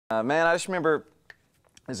Man, I just remember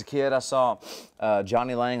as a kid I saw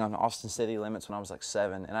Johnny Lang on Austin City Limits when I was like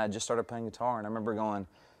 7, and I just started playing guitar, and I remember going,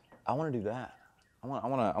 I want to do that. I want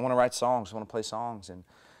to write songs. I want to play songs, and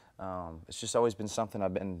it's just always been something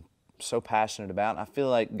I've been so passionate about. And I feel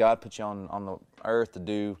like God put you on the earth to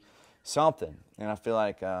do something, and I feel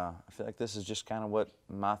like this is just kind of what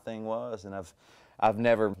my thing was, and I've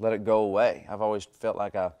never let it go away. I've always felt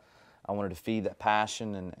like I wanted to feed that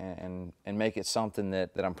passion and make it something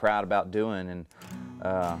that I'm proud about doing. And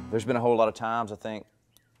there's been a whole lot of times I think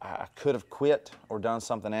I could have quit or done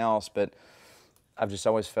something else, but I've just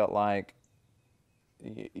always felt like,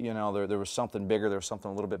 you know, there was something bigger, there was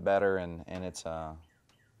something a little bit better, and it's what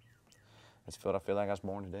I feel like I was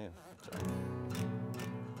born to do. So.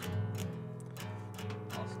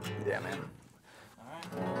 Awesome. Yeah, man. All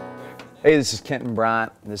right. Hey, this is Kenton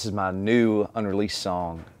Bryant. This is my new unreleased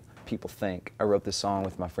song, People Think. I wrote this song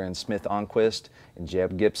with my friends Smith Onquist and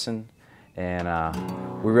Jeb Gibson, and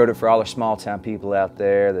we wrote it for all the small town people out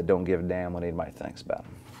there that don't give a damn what anybody thinks about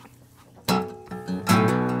them.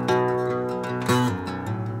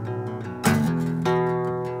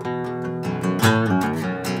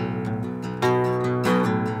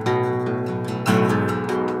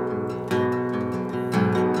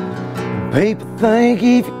 People think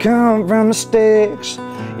if you come from the sticks,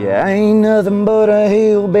 you ain't nothing but a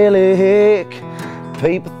hillbilly hick.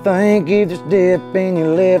 People think if there's dip in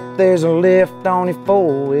your lip, there's a lift on your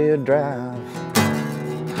four-wheel drive.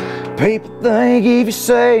 People think if you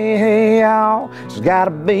say, hey y'all, it's gotta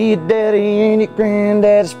be your daddy and your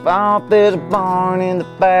granddaddy's fault. There's a barn in the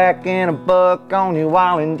back and a buck on you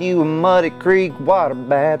while you a Muddy Creek water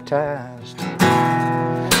baptized.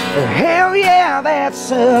 Hell yeah,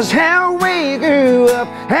 that's us, how we grew up,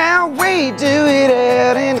 how we do it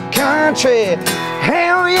out in the country.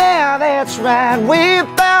 Hell yeah, that's right, we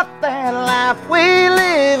about that life. We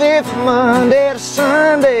live it from Monday to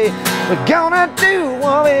Sunday. We're gonna do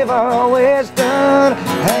what we've always done.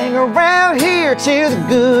 Hang around here till the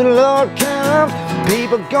good Lord comes.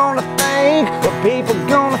 People gonna think what people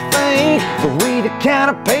gonna think, but we the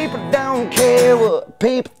kind of people don't care what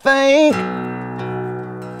people think.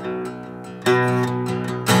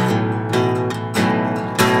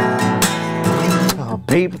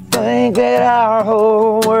 People think that our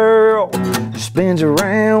whole world spins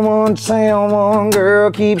around one town, one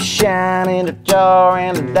girl keeps shining the jar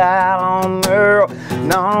and the dial on Merle.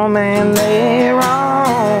 No man, they're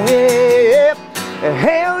wrong, yeah.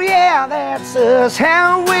 Hell yeah, that's us,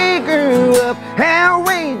 how we grew up, how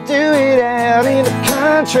we do it out in the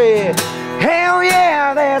country. Hell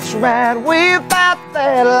yeah, that's right, we about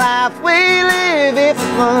that life. We live it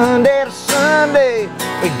from Monday to Sunday.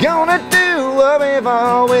 We're gonna do what we've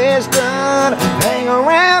always done. Hang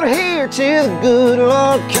around here till the good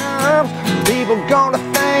Lord comes. People gonna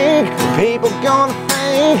think, people gonna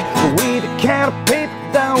think. We the kind of people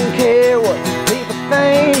don't care what people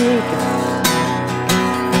think.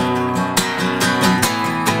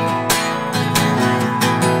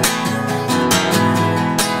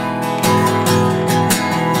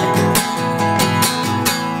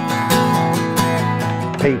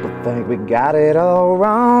 People think we got it all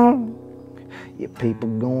wrong. Yeah, people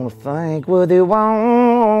gonna think what they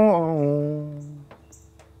want.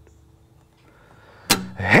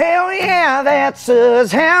 Hell yeah, that's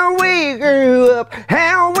us, how we grew up,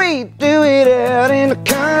 how we do it out in the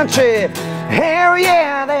country. Hell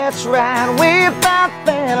yeah, that's right, we about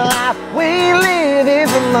that life. We live it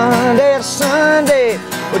from Monday to Sunday.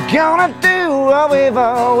 We're gonna do what we've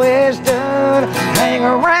always done. Hang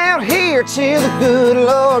around here till the good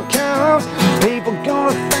Lord comes. People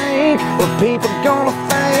gonna think what people gonna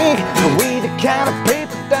think, but we the kind of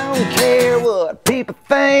people don't care what people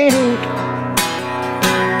think.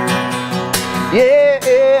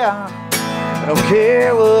 Yeah, I don't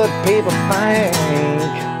care what people think.